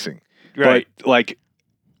relaxing. Right. But, like,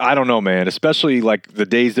 I don't know, man. Especially, like, the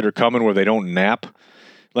days that are coming where they don't nap.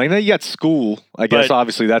 Like, now you got school. I guess,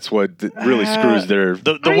 obviously, that's what really screws their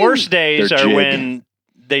The worst days their are jig. when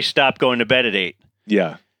they stop going to bed at 8.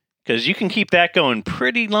 Yeah. Because you can keep that going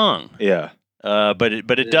pretty long. Yeah. But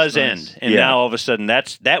it does end. And now, all of a sudden,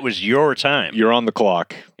 that was your time. You're on the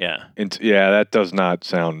clock. Yeah. And that does not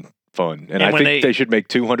sound fun. And I when think they should make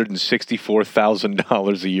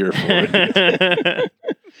 $264,000 a year for it.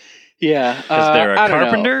 Yeah, because they're a I don't know.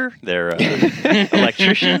 carpenter, they're an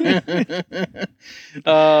electrician.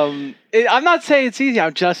 I'm not saying it's easy.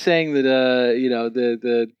 I'm just saying that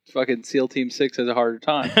the fucking SEAL Team 6 has a harder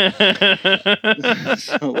time.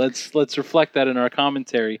 So let's reflect that in our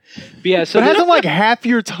commentary. But yeah, so but hasn't like half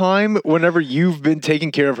your time whenever you've been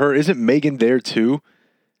taking care of her, isn't Megan there too?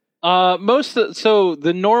 so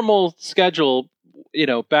the normal schedule,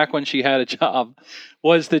 back when she had a job,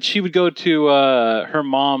 was that she would go to her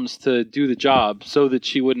mom's to do the job so that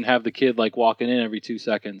she wouldn't have the kid like walking in every 2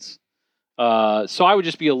 seconds. So I would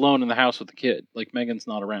just be alone in the house with the kid. Like, Megan's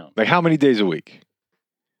not around. Like, how many days a week?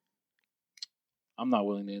 I'm not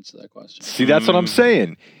willing to answer that question. See, that's what I'm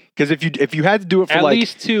saying. Because if you had to do it for At like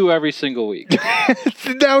least 2 every single week.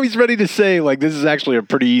 now he's ready to say like this is actually a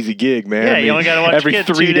pretty easy gig, man. Yeah, you only gotta watch every kids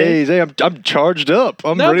 3 2 days. Hey, I'm charged up.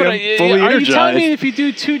 I'm No, ready. but I'm fully are energized. you telling me if you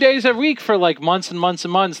do 2 days a week for like months and months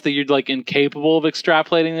and months that you're like incapable of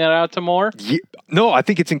extrapolating that out to more? Yeah, no, I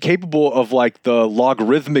think it's incapable of like the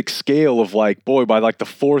logarithmic scale of like, boy, by like the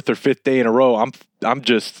 4th or 5th day in a row, I'm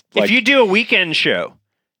just like. If you do a weekend show,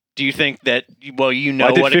 do you think that I did what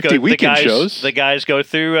 50 it goes? Weekend shows. The guys go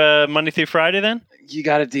through Monday through Friday then? You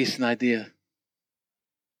got a decent idea.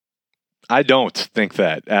 I don't think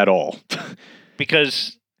that at all.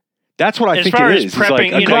 Because that's what I as think far it as is. prepping,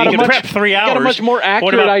 It's like, you can prep 3 hours. You got a much more What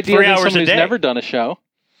accurate about idea 3 than hours someone a who's day? never done a show.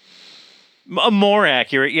 More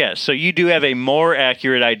accurate, yes. So you do have a more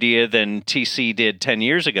accurate idea than TC did 10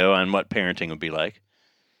 years ago on what parenting would be like.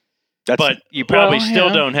 But you probably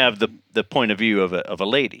still don't have the point of view of a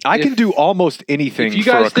lady. I can do almost anything If you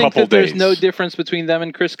for guys a think couple that days. there's no difference between them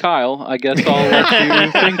and Chris Kyle, I guess I'll let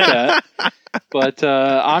you think that. But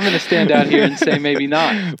I'm going to stand out here and say maybe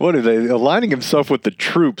not. What are they? Aligning himself with the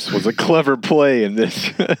troops was a clever play in this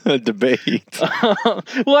debate. Well,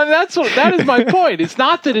 I mean, that is my point. It's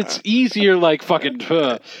not that it's easier, like fucking.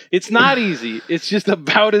 It's not easy. It's just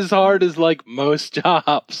about as hard as like most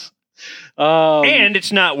jobs. And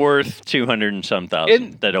it's not worth 200 and some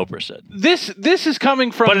thousand that Oprah said. This is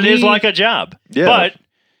coming from. But it is like a job. Yeah. But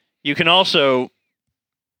you can also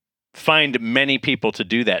find many people to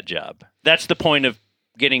do that job. That's the point of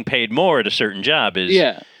getting paid more at a certain job is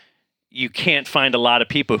you can't find a lot of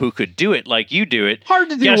people who could do it like you do it. Hard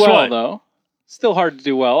to do Guess well, what? though. Still hard to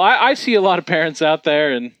do well. I see a lot of parents out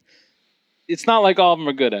there, and it's not like all of them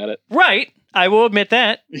are good at it. Right. I will admit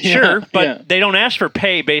that. Sure. But yeah. they don't ask for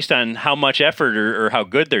pay based on how much effort or how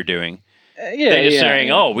good they're doing. Yeah, They're just yeah, saying,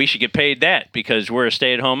 yeah. oh, we should get paid that because we're a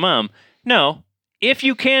stay-at-home mom. No. If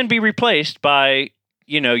you can be replaced by,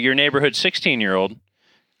 your neighborhood 16-year-old,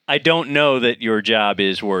 I don't know that your job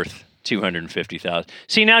is worth $250,000.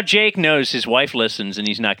 See, now Jake knows his wife listens and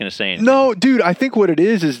he's not going to say anything. No, dude, I think what it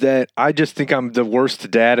is that I just think I'm the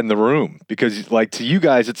worst dad in the room because, like, to you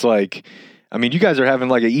guys, it's like, I mean, you guys are having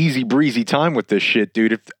like an easy breezy time with this shit,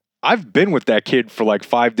 dude. If I've been with that kid for like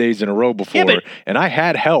 5 days in a row before, and I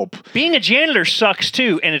had help. Being a janitor sucks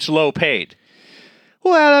too, and it's low paid.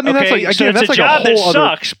 Well, I mean, that's like, again, so it's that's a like job a whole that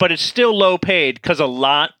other... sucks, but it's still low paid because a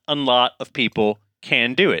lot of people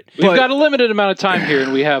can do it. We've got a limited amount of time here,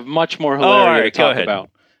 and we have much more hilarity all right, to talk go ahead. about.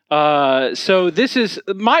 So this is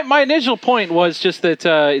my initial point was just that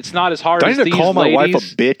it's not as hard Do I as need to these call my ladies.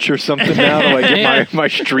 wife a bitch or something now to like get my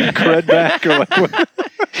street cred back? Or like, what?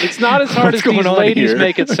 It's not as hard as What's these going on ladies here?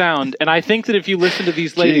 make it sound. And I think that if you listen to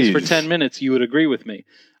these ladies for Jeez. 10 minutes, you would agree with me.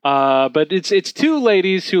 But it's two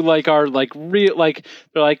ladies who like are like real, like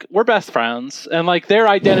they're like, we're best friends, and like their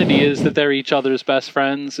identity is that they're each other's best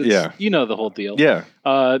friends. You know the whole deal. Yeah.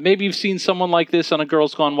 Maybe you've seen someone like this on A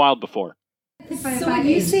Girl's Gone Wild before. So when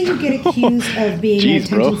you say you get accused of being an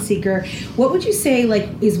attention seeker, what would you say like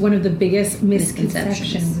is one of the biggest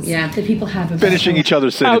misconceptions that people have about finishing each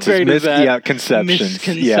other's sentences? Conceptions.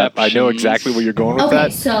 Yeah, I know exactly where you're going with that.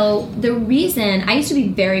 Okay, so the reason I used to be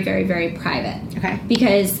very, very, very private. Okay.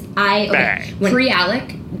 Because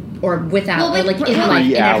pre-Alec or without, well, like in life,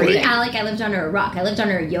 in everything. Alec, I lived under a rock. I lived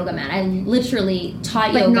under a yoga mat. I literally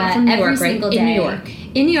taught But yoga not from New every York, right? single In day. New York.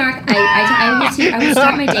 In New York, I would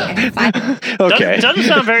start my day at 5. Okay. Doesn't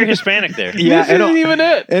sound very Hispanic there. Yeah, this isn't even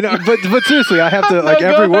it. But seriously, I have to like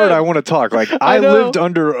every word I want to talk. Like I lived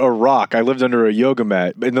under a rock. I lived under a yoga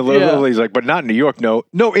mat. And the little lady's like, but not in New York. No,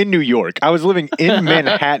 in New York. I was living in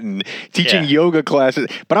Manhattan teaching yoga classes,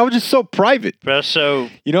 but I was just so private. So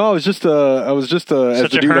I was just as the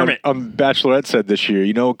dude hermit. on Bachelorette said this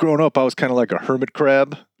year. Growing up, I was kind of like a hermit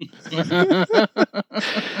crab.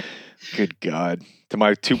 Good God. To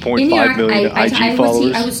my 2.5 million IG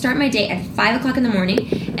followers. I would start my day at 5 o'clock in the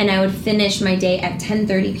morning, and I would finish my day at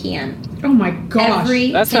 10:30 p.m. Oh my gosh.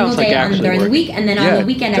 Every single day during the week, and then on the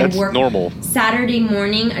weekend I would work Saturday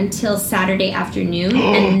morning until Saturday afternoon,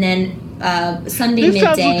 and then Sunday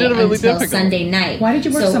midday until Sunday night. Why did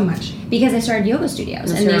you work so much? Because I started yoga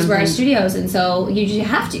studios, and these were our studios, and so you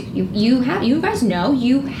have to. You guys know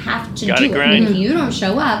you have to do it. And if you don't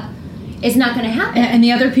show up, it's not going to happen. And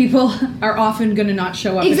the other people are often going to not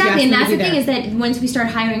show up. Exactly, and that's the thing is that once we start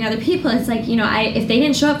hiring other people, it's like, if they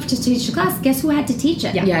didn't show up to teach the class, guess who had to teach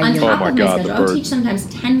it? Yeah, on top of my schedule. I would teach sometimes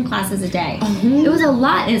 10 classes a day. It was a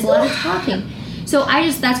lot, and it's a lot of talking. So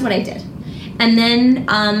that's what I did. And then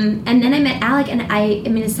I met Alec, and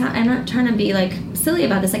I'm not trying to be like silly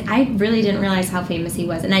about this. Like, I really didn't realize how famous he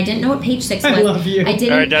was, and I didn't know what Page Six was. I love you. I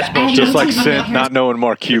didn't. All right, that's bullshit. Just like Sin not knowing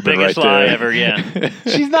Mark Cuban biggest right lie there. ever, yeah.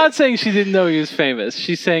 She's not saying she didn't know he was famous.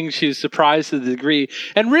 She's saying she was surprised to the degree.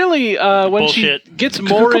 And really, when Bullshit. she gets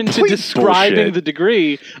more into describing bullshit. the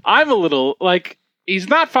degree, I'm a little like, he's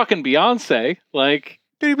not fucking Beyonce. Like,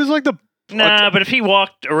 Dude, he was like the. Nah, but if he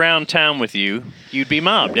walked around town with you, you'd be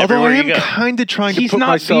mobbed Although everywhere I you am go. kind of trying to he's put not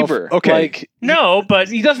myself. Bieber. Okay. Like, No, but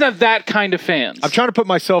he doesn't have that kind of fans. I'm trying to put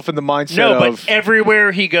myself in the mindset no, but of.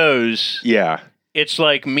 everywhere he goes, Yeah. it's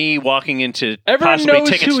like me walking into Everyone possibly knows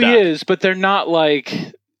ticket who stop. he is, but they're not like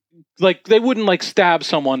they wouldn't like stab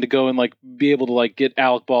someone to go and like be able to like get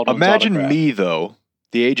Alec Baldwin's Imagine autograph. me though,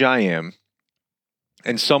 the age I am,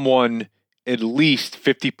 and someone at least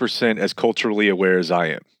 50% as culturally aware as I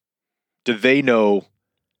am. Do they know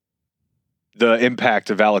the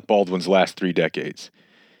impact of Alec Baldwin's last 3 decades?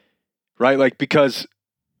 Right? Like, because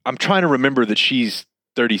I'm trying to remember that she's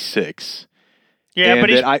 36. Yeah, and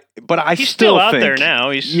but he's he's still still out think, there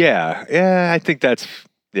now. He's Yeah, I think that's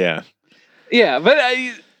yeah. Yeah, but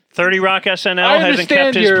 30 Rock SNL I hasn't kept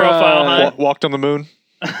understand his your, profile high. Walked on the moon.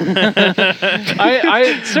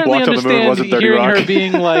 I certainly Walked on the moon, understand wasn't 30 hearing Rock. her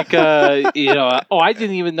being like, I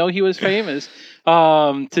didn't even know he was famous.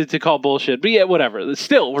 To call bullshit, but yeah, whatever.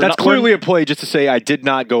 Still, That's clearly a play just to say I did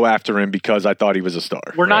not go after him because I thought he was a star.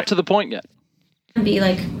 We're not to the point yet. Be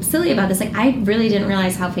like silly about this. Like, I really didn't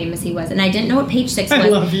realize how famous he was, and I didn't know what Page Six was. I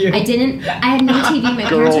love you. I had no TV. My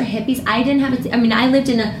parents were hippies. I didn't have I lived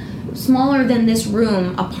in a smaller than this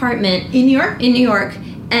room apartment in New York. In New York.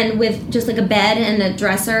 And with just like a bed and a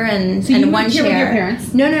dresser and So you one moved chair. here with your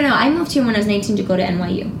parents? No. I moved here when I was 19 to go to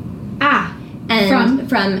NYU. And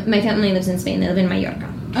from my family lives in Spain. They live in Mallorca.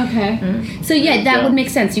 Okay. So yeah, that would make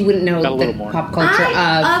sense. You wouldn't know the pop culture of.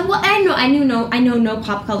 I know no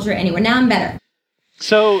pop culture anywhere. Now I'm better.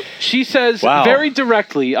 So she says very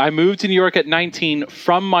directly, I moved to New York at 19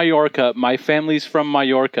 from Mallorca. My family's from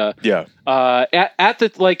Mallorca. Yeah. At the,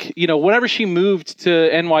 whenever she moved to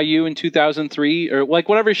NYU in 2003, or like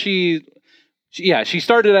whenever she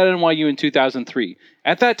started at NYU in 2003.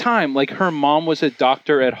 At that time, like her mom was a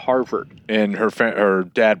doctor at Harvard. And her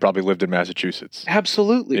dad probably lived in Massachusetts.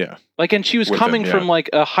 Absolutely. Yeah. Like, and she was coming from like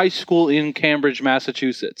a high school in Cambridge,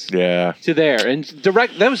 Massachusetts. Yeah. To there. And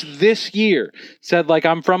that was this year. Said like,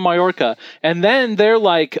 I'm from Mallorca. And then they're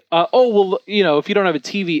like, if you don't have a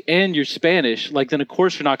TV and you're Spanish, like then of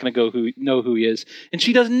course you're not going to know who he is. And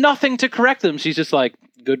she does nothing to correct them. She's just like,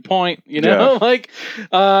 good point, she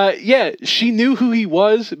knew who he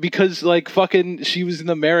was because like fucking she was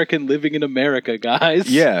an American living in America, guys.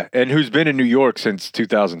 Yeah, and who's been in New York since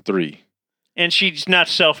 2003. And she's not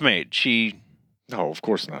self-made. No, of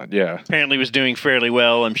course not. Yeah. Apparently was doing fairly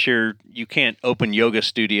well. I'm sure you can't open yoga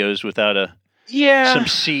studios without some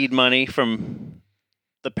seed money from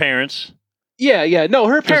the parents. Yeah. No,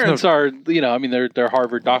 her parents are, I mean, they're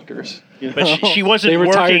Harvard doctors. But she wasn't they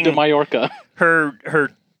working. They retired to Mallorca. Her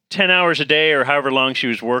 10 hours a day or however long she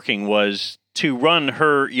was working was to run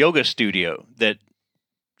her yoga studio that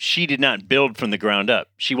she did not build from the ground up.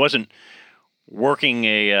 She wasn't working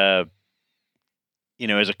as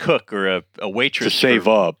a cook or a waitress. To save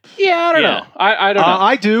up. Yeah, I don't know. I don't know.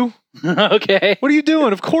 I do. Okay. What are you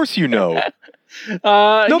doing? Of course you know.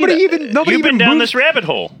 Nobody you've been down this rabbit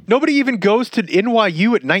hole. Nobody even goes to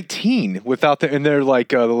NYU at 19 without and they're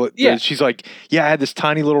like, she's like, yeah, I had this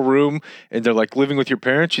tiny little room, and they're like, living with your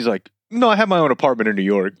parents. She's like, no, I have my own apartment in New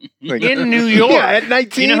York. Like, in New York, yeah, at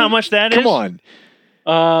 19. You know how much that is? Come on.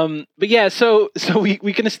 But yeah, so we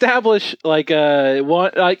can establish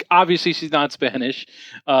obviously she's not Spanish.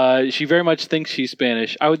 She very much thinks she's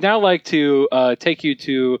Spanish. I would now like to take you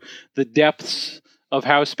to the depths of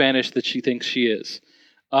how Spanish that she thinks she is.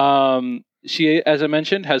 She, as I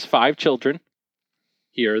mentioned, has 5 children.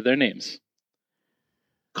 Here are their names: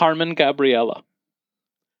 Carmen Gabriela,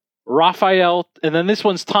 Rafael, and then this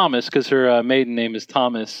one's Thomas because her maiden name is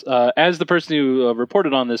Thomas. As the person who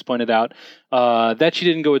reported on this pointed out, that she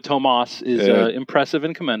didn't go with Tomas is impressive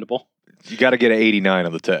and commendable. You got to get an 89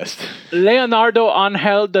 on the test. Leonardo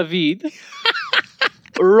Angel David,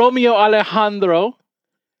 Romeo Alejandro,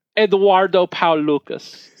 Eduardo Paul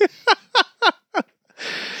Lucas.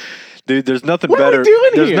 Dude, there's nothing what better. Are we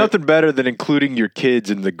doing there's here? nothing better than including your kids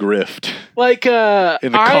in the grift. Like, I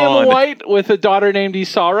am white with a daughter named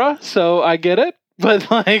Isara, so I get it. But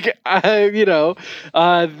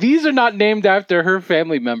these are not named after her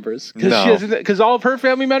family members because all of her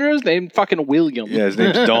family members named fucking William. Yeah, his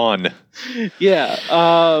name's Don. Yeah,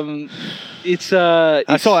 it's.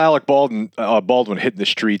 I saw Alec Baldwin hitting the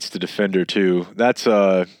streets to defend her too. That's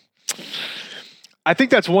I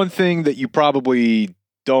think that's one thing that you probably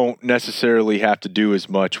don't necessarily have to do as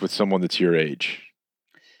much with someone that's your age.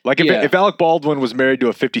 Like if Alec Baldwin was married to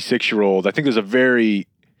a 56-year-old, I think there's a very,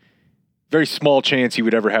 very small chance he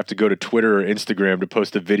would ever have to go to Twitter or Instagram to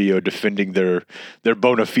post a video defending their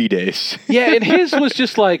bona fides. Yeah, and his was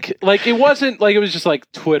just like it wasn't like it was just like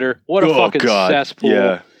Twitter. What a fucking cesspool.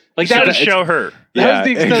 Yeah. Like that to show her. Yeah,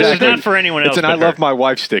 exactly. It's not for anyone else. It's an I love my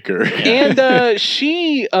wife sticker. And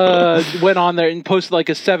she went on there and posted like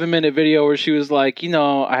a 7-minute video where she was like,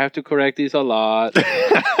 I have to correct these a lot.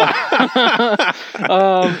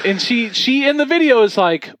 And she in the video is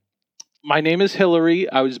like, my name is Hillary.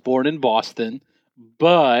 I was born in Boston.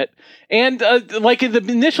 But the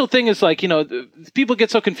initial thing is like, people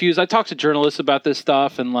get so confused. I talk to journalists about this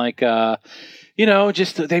stuff and like,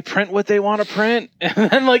 just they print what they want to print. And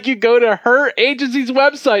then like you go to her agency's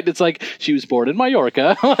website, it's like she was born in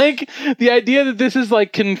Mallorca. Like the idea that this is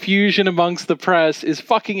like confusion amongst the press is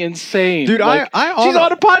fucking insane. Dude, like, she's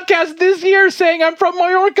on a podcast this year saying I'm from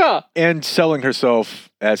Mallorca. And selling herself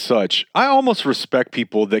as such. I almost respect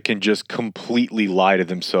people that can just completely lie to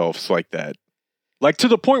themselves like that. Like, to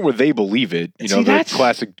the point where they believe it, the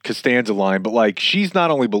classic Costanza line, but, like, she's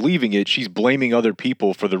not only believing it, she's blaming other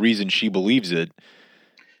people for the reason she believes it.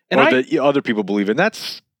 And that other people believe it. And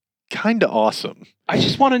that's kind of awesome. I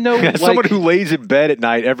just want to know, someone who lays in bed at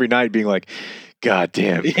night, every night, being like, God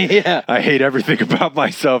damn, I hate everything about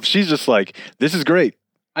myself. She's just like, this is great.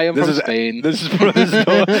 I am from Spain. This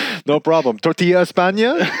is no problem. Tortilla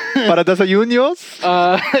España para desayunos.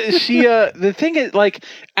 The thing is, like,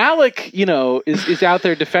 Alec, is out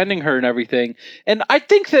there defending her and everything, and I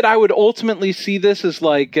think that I would ultimately see this as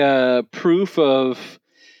like proof of,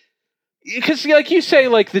 because like you say,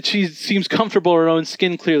 like that she seems comfortable in her own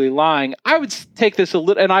skin, clearly lying. I would take this a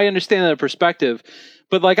little, and I understand that perspective,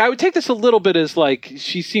 but like I would take this a little bit as like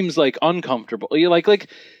she seems like uncomfortable. Like.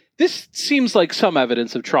 This seems like some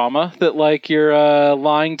evidence of trauma, that like you're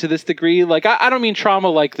lying to this degree. Like I don't mean trauma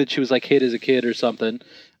like that she was like hit as a kid or something,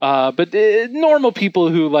 but normal people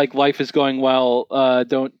who like life is going well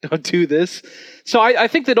don't do this. So I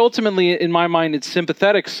think that ultimately, in my mind, it's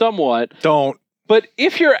sympathetic somewhat. Don't. But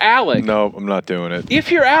if you're Alec, no, I'm not doing it.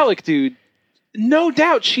 If you're Alec, dude, no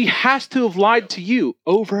doubt she has to have lied to you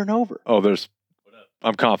over and over. Oh,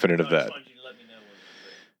 I'm confident of that.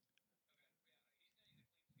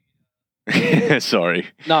 Sorry.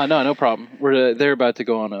 No problem. They're about to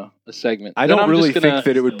go on a segment. I don't really think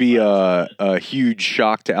that it would be a huge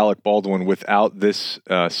shock to Alec Baldwin without this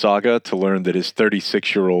saga to learn that his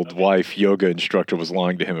 36-year-old wife, yoga instructor, was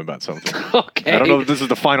lying to him about something. Okay. I don't know if this is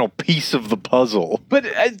the final piece of the puzzle. But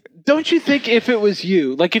don't you think if it was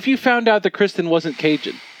you, like if you found out that Kristen wasn't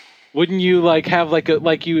Cajun, wouldn't you like have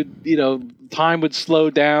time would slow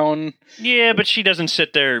down? Yeah, but she doesn't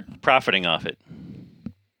sit there profiting off it.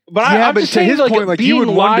 But yeah, I'm but just to saying, his like, point, like being you would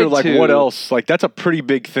wonder, lied like to- what else? Like that's a pretty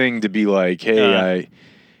big thing to be like, hey,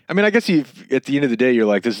 I mean, I guess if at the end of the day, you're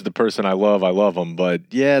like, this is the person I love them. But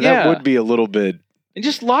yeah, that would be a little bit. And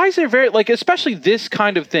just lies are very, like, especially this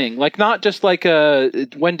kind of thing. Like, not just like,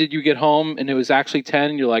 when did you get home? And it was actually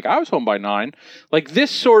 10, and you're like, I was home by 9. Like, this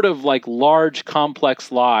sort of, like, large, complex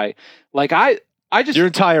lie. Like, I just... Your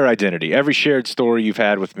entire identity. Every shared story you've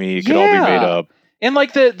had with me, it could all be made up. And,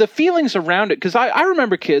 like, the feelings around it. Because I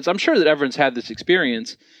remember kids, I'm sure that everyone's had this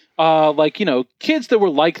experience. Like, you know, kids that were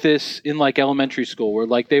like this in, like, elementary school. Where,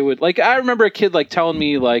 like, they would... Like, I remember a kid, like, telling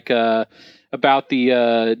me, like... about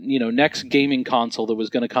the next gaming console that was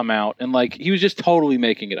going to come out, and like he was just totally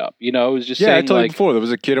making it up. You know, it was just saying, I told like, you before. There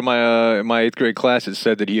was a kid in my 8th grade class that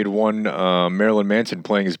said that he had won Marilyn Manson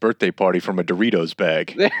playing his birthday party from a Doritos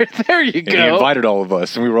bag. There you go. And he invited all of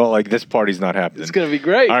us, and we were all like, "This party's not happening. It's going to be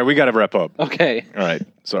great." All right, we got to wrap up. Okay. All right.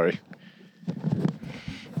 Sorry.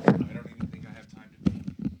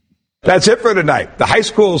 That's it for tonight. The high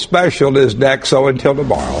school special is next, so until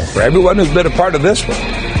tomorrow, for everyone who's been a part of this one,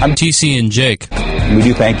 I'm TC and Jake. We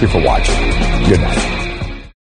do thank you for watching. Good night.